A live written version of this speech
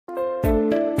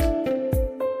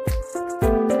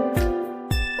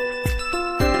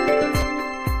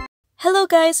Hello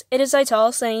guys, it is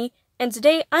Ital Sunny, and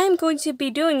today I am going to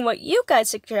be doing what you guys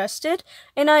suggested,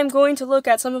 and I am going to look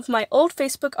at some of my old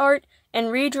Facebook art and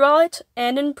redraw it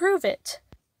and improve it.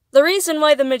 The reason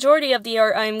why the majority of the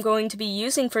art I am going to be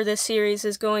using for this series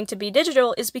is going to be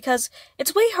digital is because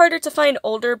it's way harder to find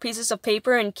older pieces of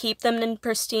paper and keep them in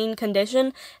pristine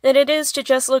condition than it is to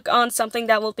just look on something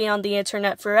that will be on the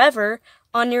internet forever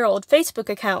on your old Facebook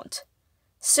account.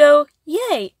 So,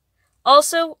 yay!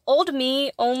 Also, old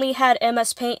me only had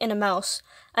MS Paint and a mouse.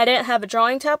 I didn't have a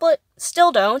drawing tablet,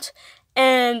 still don't,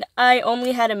 and I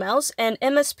only had a mouse, and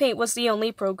MS Paint was the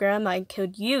only program I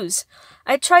could use.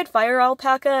 I tried Fire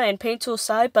Alpaca and Paint Tool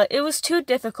Side, but it was too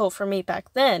difficult for me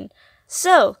back then.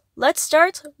 So, let's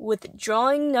start with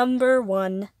drawing number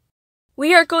 1.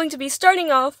 We are going to be starting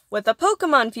off with a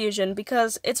Pokemon fusion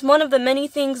because it's one of the many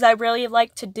things I really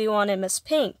like to do on MS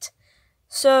Paint.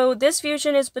 So, this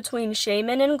fusion is between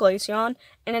Shaman and Glaceon,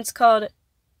 and it's called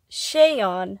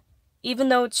Shayon, even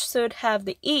though it should have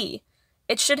the E.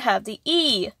 It should have the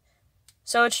E,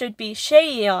 so it should be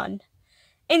Shayon.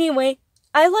 Anyway,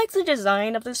 I like the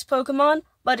design of this Pokemon,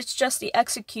 but it's just the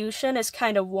execution is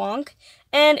kind of wonk,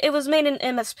 and it was made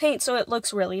in MS Paint, so it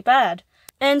looks really bad.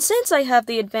 And since I have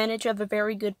the advantage of a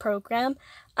very good program,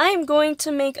 I am going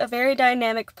to make a very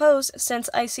dynamic pose since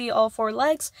I see all 4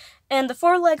 legs, and the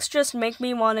 4 legs just make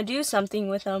me want to do something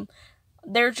with them.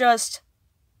 They're just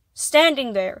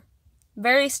standing there,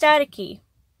 very staticky,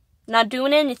 not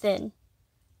doing anything.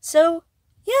 So,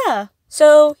 yeah.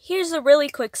 So, here's a really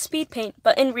quick speed paint,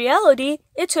 but in reality,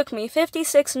 it took me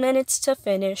 56 minutes to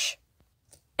finish.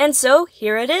 And so,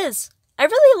 here it is. I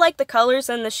really like the colors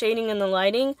and the shading and the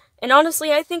lighting, and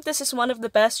honestly, I think this is one of the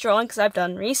best drawings I've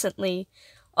done recently.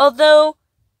 Although,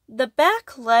 the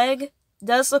back leg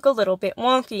does look a little bit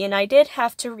wonky, and I did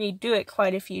have to redo it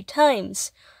quite a few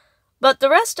times. But the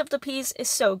rest of the piece is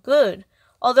so good,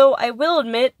 although I will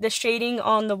admit the shading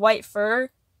on the white fur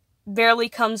barely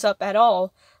comes up at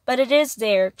all, but it is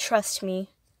there, trust me.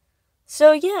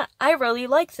 So yeah, I really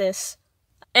like this.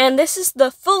 And this is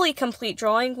the fully complete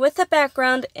drawing with the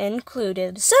background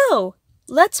included. So,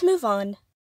 let's move on.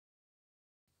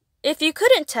 If you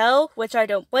couldn't tell, which I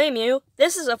don't blame you,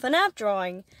 this is a FNAF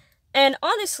drawing. And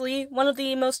honestly, one of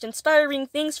the most inspiring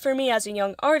things for me as a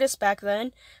young artist back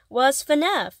then was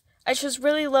FNAF. I just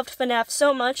really loved FNAF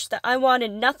so much that I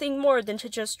wanted nothing more than to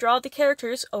just draw the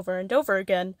characters over and over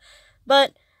again.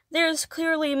 But there's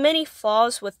clearly many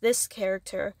flaws with this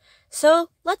character,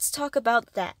 so let's talk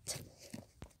about that.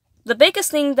 The biggest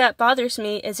thing that bothers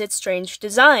me is its strange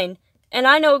design, and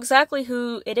I know exactly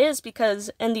who it is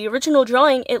because in the original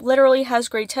drawing it literally has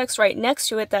gray text right next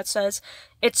to it that says,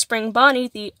 "It's Spring Bonnie,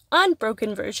 the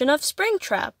unbroken version of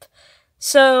Springtrap."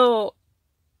 So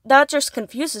that just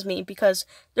confuses me because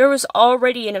there was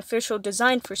already an official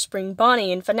design for Spring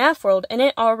Bonnie in FNAF World and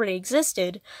it already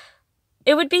existed.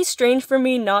 It would be strange for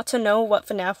me not to know what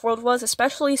FNAF World was,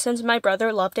 especially since my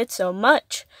brother loved it so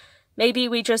much. Maybe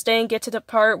we just didn't get to the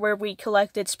part where we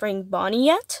collected Spring Bonnie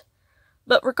yet?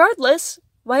 But regardless,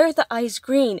 why are the eyes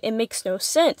green? It makes no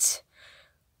sense.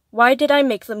 Why did I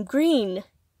make them green?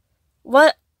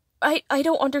 What? I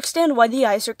don't understand why the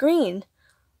eyes are green.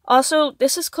 Also,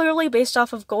 this is clearly based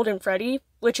off of Golden Freddy,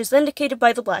 which is indicated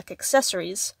by the black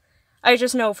accessories. I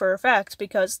just know for a fact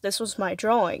because this was my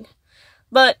drawing.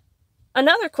 But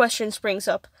another question springs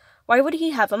up. Why would he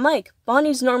have a mic?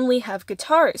 Bonnies normally have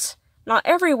guitars. Not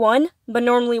everyone, but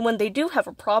normally when they do have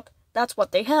a prop, that's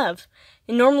what they have.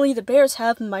 And normally the bears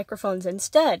have microphones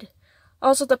instead.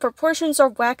 Also, the proportions are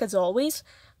whack as always,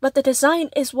 but the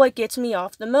design is what gets me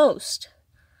off the most.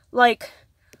 Like,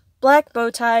 black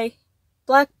bow tie,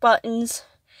 black buttons,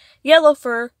 yellow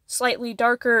fur, slightly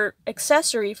darker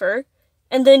accessory fur,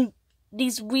 and then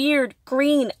these weird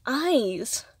green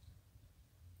eyes.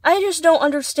 I just don't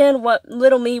understand what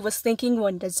little me was thinking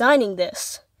when designing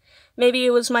this. Maybe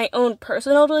it was my own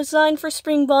personal design for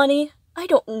Spring Bonnie, I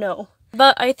don't know.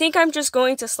 But I think I'm just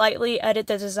going to slightly edit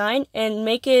the design and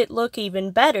make it look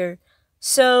even better,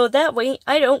 so that way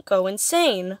I don't go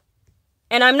insane.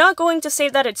 And I'm not going to say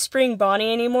that it's Spring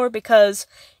Bonnie anymore because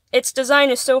its design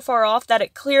is so far off that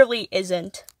it clearly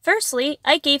isn't. Firstly,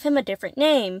 I gave him a different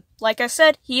name. Like I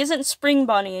said, he isn't Spring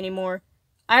Bonnie anymore.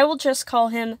 I will just call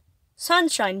him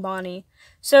Sunshine Bonnie.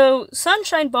 So,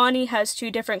 Sunshine Bonnie has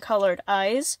 2 different colored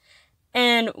eyes,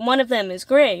 and one of them is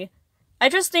gray. I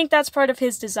just think that's part of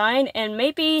his design, and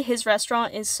maybe his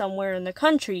restaurant is somewhere in the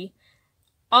country.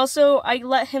 Also, I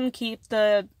let him keep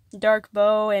the dark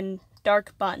bow and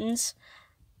dark buttons.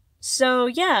 So,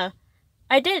 yeah.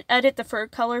 I did edit the fur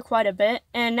color quite a bit,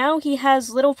 and now he has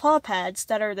little paw pads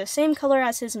that are the same color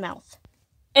as his mouth.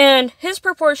 And his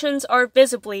proportions are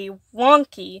visibly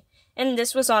wonky. and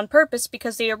this was on purpose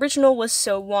because the original was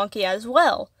so wonky as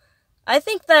well. I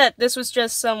think that this was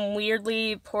just some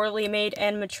weirdly poorly made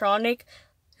animatronic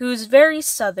who's very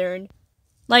southern.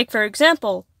 Like, for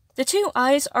example, the two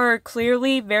eyes are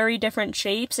clearly very different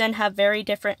shapes and have very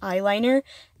different eyeliner,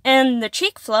 and the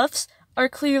cheek fluffs are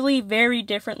clearly very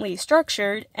differently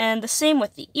structured, and the same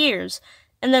with the ears.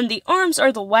 And then the arms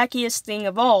are the wackiest thing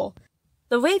of all.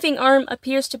 The waving arm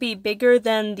appears to be bigger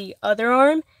than the other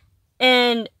arm,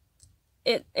 and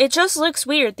it just looks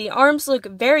weird. The arms look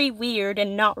very weird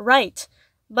and not right,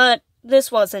 but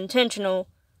this was intentional.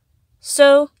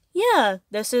 So, yeah,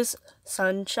 this is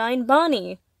Sunshine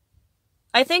Bonnie.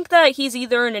 I think that he's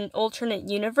either in an alternate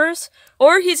universe,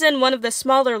 or he's in one of the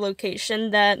smaller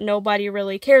locations that nobody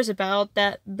really cares about,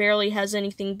 that barely has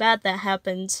anything bad that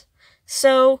happens.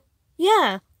 So,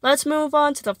 yeah, let's move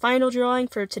on to the final drawing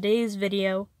for today's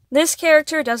video. This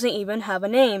character doesn't even have a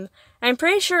name. I'm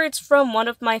pretty sure it's from one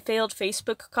of my failed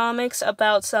Facebook comics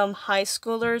about some high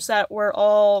schoolers that were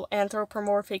all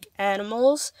anthropomorphic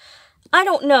animals. I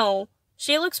don't know.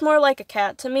 She looks more like a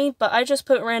cat to me, but I just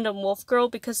put random wolf girl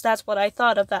because that's what I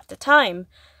thought of at the time.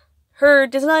 Her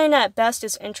design at best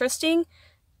is interesting,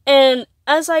 and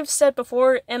as I've said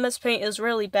before, MS Paint is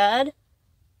really bad.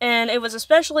 And it was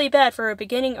especially bad for a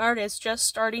beginning artist just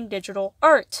starting digital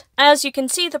art. As you can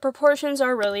see, the proportions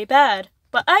are really bad,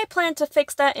 but I plan to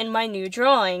fix that in my new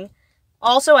drawing.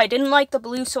 Also, I didn't like the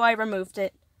blue, so I removed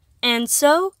it. And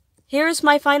so, here's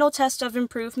my final test of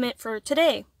improvement for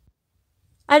today.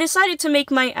 I decided to make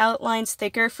my outlines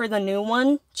thicker for the new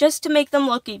one, just to make them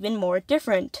look even more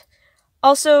different.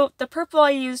 Also, the purple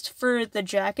I used for the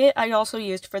jacket, I also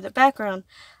used for the background.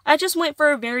 I just went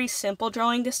for a very simple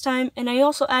drawing this time, and I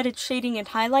also added shading and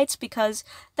highlights because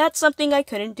that's something I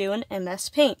couldn't do in MS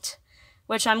Paint,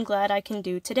 which I'm glad I can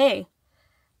do today.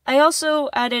 I also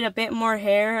added a bit more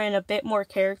hair and a bit more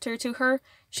character to her.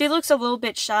 She looks a little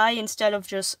bit shy instead of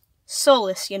just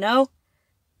soulless, you know?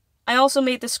 I also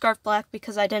made the scarf black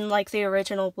because I didn't like the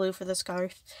original blue for the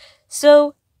scarf.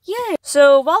 So, yeah.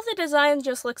 So, while the design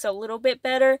just looks a little bit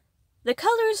better, the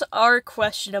colors are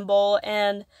questionable,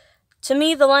 and to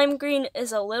me the lime green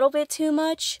is a little bit too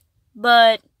much,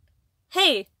 but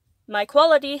hey, my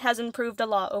quality has improved a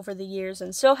lot over the years,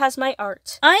 and so has my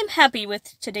art. I'm happy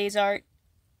with today's art.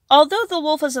 Although the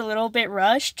wolf is a little bit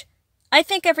rushed, I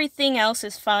think everything else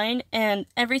is fine, and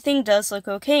everything does look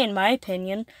okay in my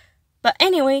opinion. But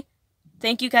anyway,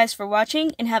 thank you guys for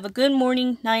watching, and have a good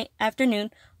morning, night,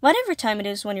 afternoon, whatever time it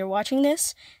is when you're watching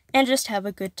this, and just have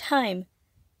a good time.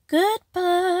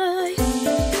 Goodbye!